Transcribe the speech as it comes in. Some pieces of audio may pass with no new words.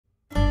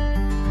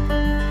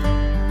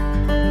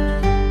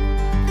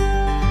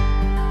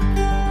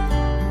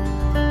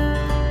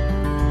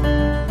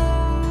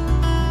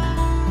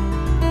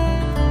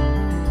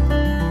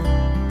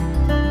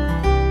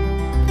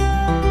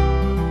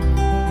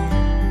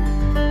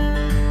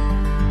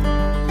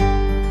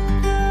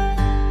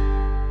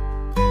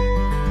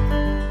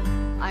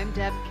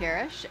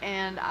Karash,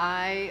 and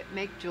I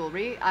make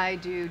jewelry. I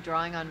do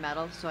drawing on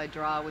metal, so I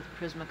draw with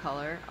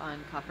Prismacolor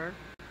on copper.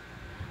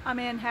 I'm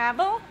Ann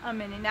Havel.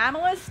 I'm an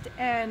enamelist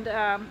and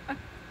a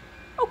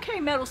okay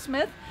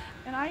metalsmith,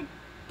 and I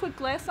put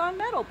glass on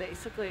metal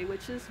basically,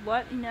 which is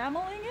what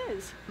enameling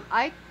is.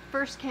 I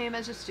first came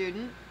as a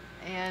student,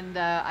 and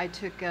I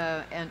took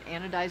an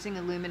anodizing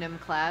aluminum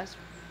class.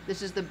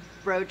 This is the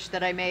brooch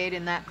that I made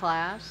in that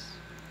class.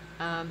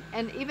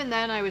 And even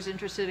then I was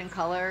interested in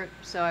color,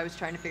 so I was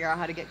trying to figure out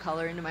how to get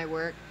color into my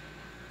work.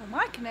 Well,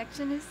 my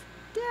connection is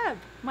Deb.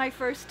 My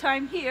first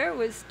time here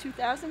was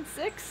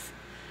 2006.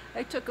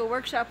 I took a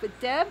workshop with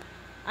Deb.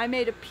 I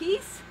made a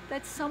piece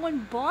that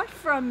someone bought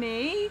from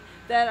me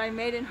that I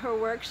made in her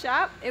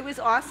workshop. It was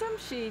awesome.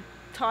 She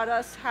taught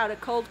us how to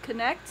cold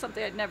connect,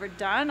 something I'd never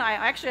done. I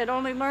actually had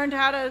only learned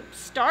how to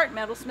start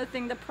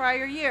metalsmithing the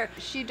prior year.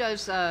 She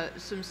does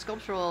some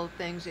sculptural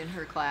things in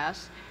her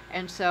class,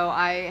 and so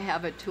I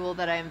have a tool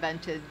that I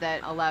invented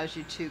that allows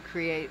you to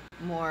create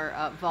more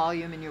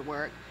volume in your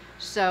work.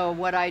 So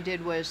what I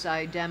did was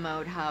I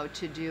demoed how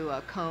to do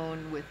a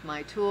cone with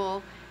my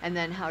tool, and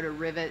then how to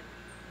rivet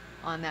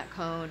on that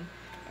cone.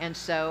 And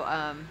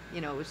so, you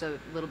know, it was a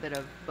little bit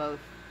of both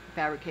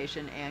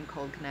fabrication and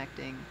cold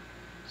connecting.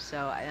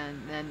 So, and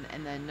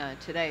then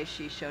today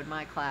she showed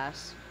my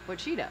class what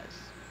she does.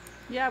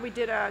 Yeah, we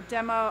did a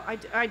demo.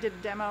 I did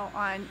a demo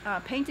on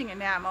painting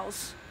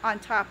enamels on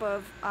top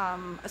of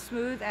a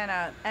smooth and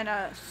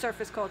a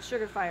surface called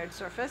sugar-fired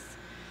surface.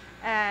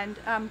 And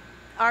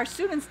our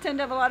students tend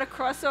to have a lot of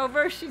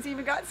crossover. She's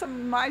even got some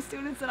of my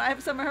students, and I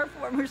have some of her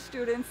former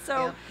students.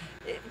 So yeah.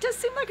 It just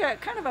seemed like a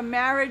kind of a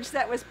marriage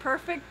that was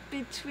perfect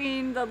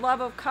between the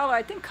love of color.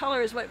 I think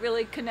color is what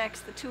really connects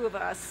the two of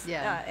us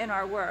in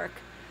our work,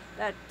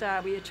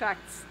 that we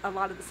attract a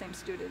lot of the same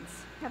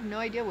students. I have no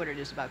idea what it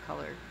is about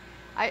color.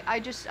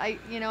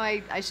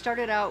 I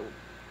started out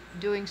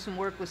doing some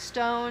work with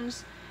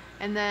stones,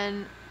 and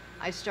then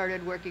I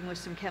started working with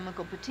some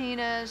chemical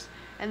patinas,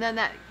 and then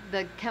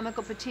the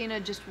chemical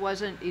patina just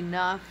wasn't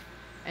enough,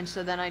 and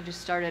so then I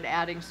just started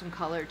adding some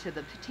color to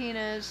the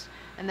patinas,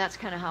 and that's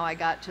kind of how I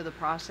got to the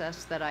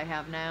process that I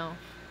have now.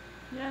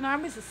 Yeah, and I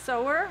was a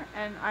sewer,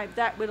 and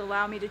that would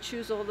allow me to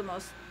choose all the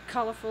most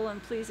colorful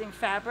and pleasing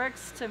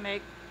fabrics to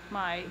make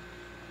my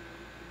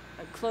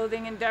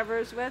clothing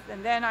endeavors with.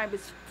 And then I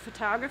was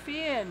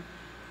photography, and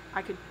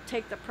I could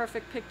take the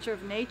perfect picture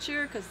of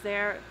nature, because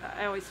there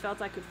I always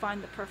felt I could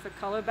find the perfect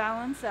color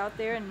balance out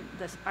there, and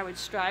I would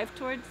strive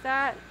towards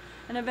that,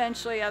 and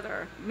eventually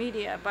other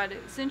media. But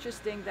it's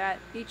interesting that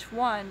each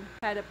one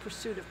had a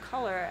pursuit of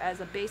color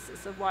as a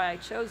basis of why I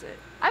chose it.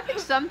 I think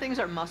some things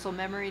are muscle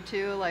memory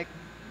too, like,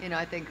 you know,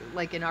 I think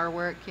like in our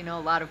work, you know,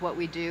 a lot of what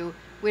we do,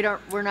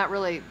 we're not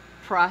really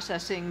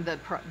processing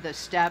the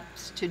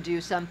steps to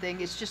do something.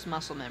 It's just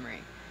muscle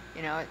memory,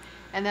 you know.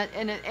 And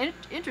an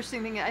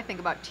interesting thing I think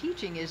about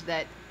teaching is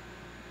that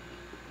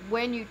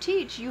when you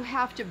teach, you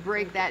have to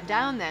break that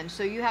down then.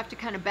 So you have to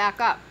kind of back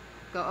up,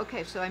 go,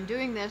 okay, so I'm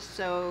doing this,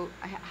 so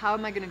how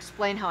am I going to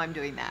explain how I'm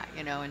doing that,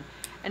 you know?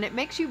 And it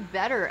makes you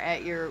better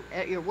at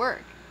your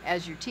work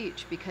as you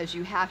teach, because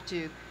you have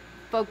to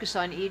focus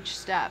on each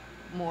step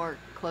more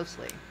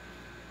closely.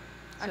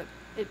 So,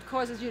 it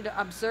causes you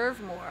to observe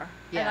more.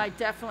 Yeah. And I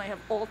definitely have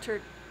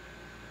altered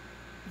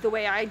the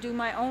way I do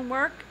my own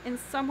work in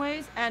some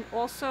ways, and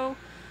also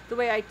the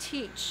way I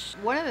teach.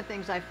 One of the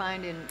things I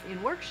find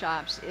in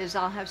workshops is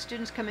I'll have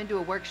students come into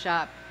a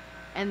workshop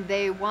and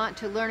they want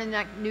to learn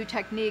a new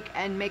technique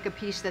and make a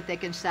piece that they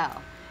can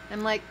sell. And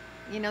I'm like,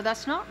 you know,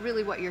 that's not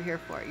really what you're here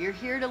for. You're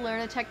here to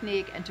learn a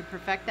technique and to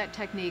perfect that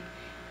technique.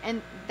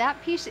 And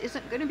that piece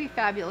isn't going to be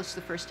fabulous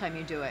the first time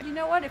you do it. You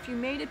know what? If you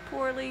made it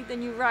poorly,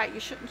 then you're right. You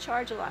shouldn't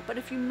charge a lot. But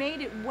if you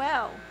made it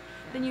well,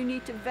 then you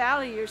need to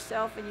value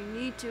yourself, and you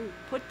need to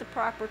put the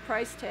proper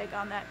price tag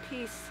on that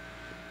piece.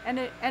 And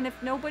if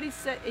nobody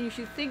said, and if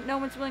you think no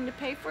one's willing to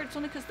pay for it, it's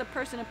only because the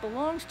person it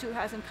belongs to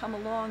hasn't come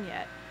along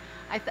yet.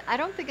 I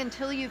don't think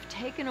until you've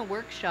taken a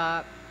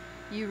workshop,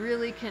 you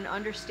really can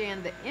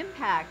understand the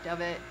impact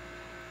of it.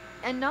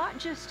 And not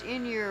just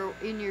in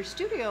your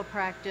studio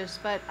practice,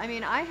 but I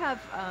mean, I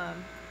have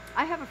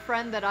a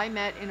friend that I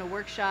met in a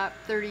workshop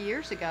 30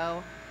 years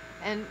ago,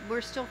 and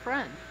we're still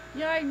friends.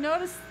 Yeah, I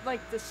noticed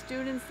like the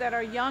students that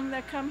are young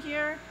that come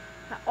here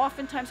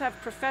oftentimes have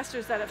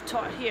professors that have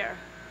taught here,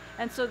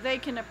 and so they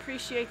can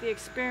appreciate the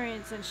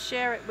experience and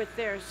share it with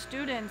their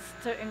students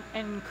and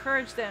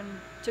encourage them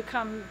to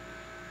come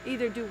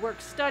either do work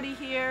study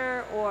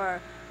here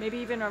or maybe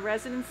even a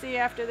residency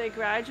after they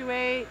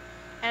graduate.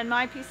 And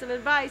my piece of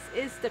advice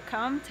is to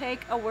come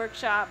take a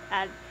workshop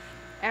at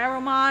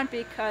Arrowmont,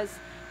 because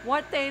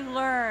what they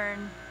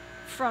learn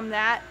from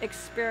that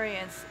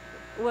experience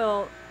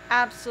will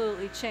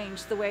absolutely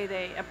change the way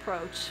they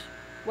approach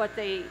what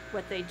they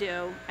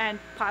do, and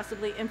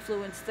possibly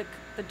influence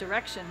the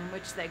direction in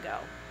which they go.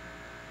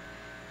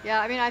 Yeah,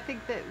 I mean, I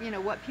think that, you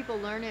know, what people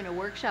learn in a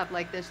workshop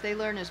like this, they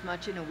learn as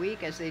much in a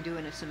week as they do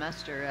in a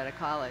semester at a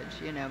college,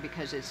 you know,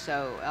 because it's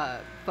so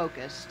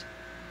focused.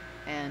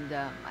 And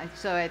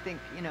so I think,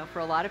 you know, for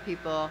a lot of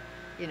people,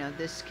 you know,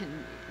 this can,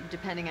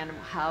 depending on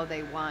how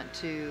they want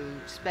to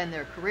spend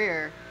their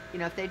career, you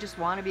know, if they just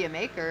want to be a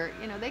maker,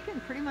 you know, they can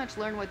pretty much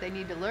learn what they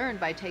need to learn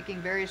by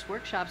taking various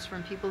workshops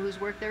from people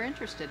whose work they're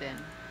interested in.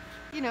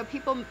 You know,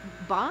 people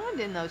bond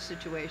in those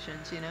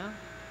situations, you know.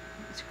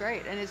 It's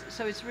great, and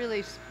so it's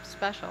really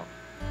special.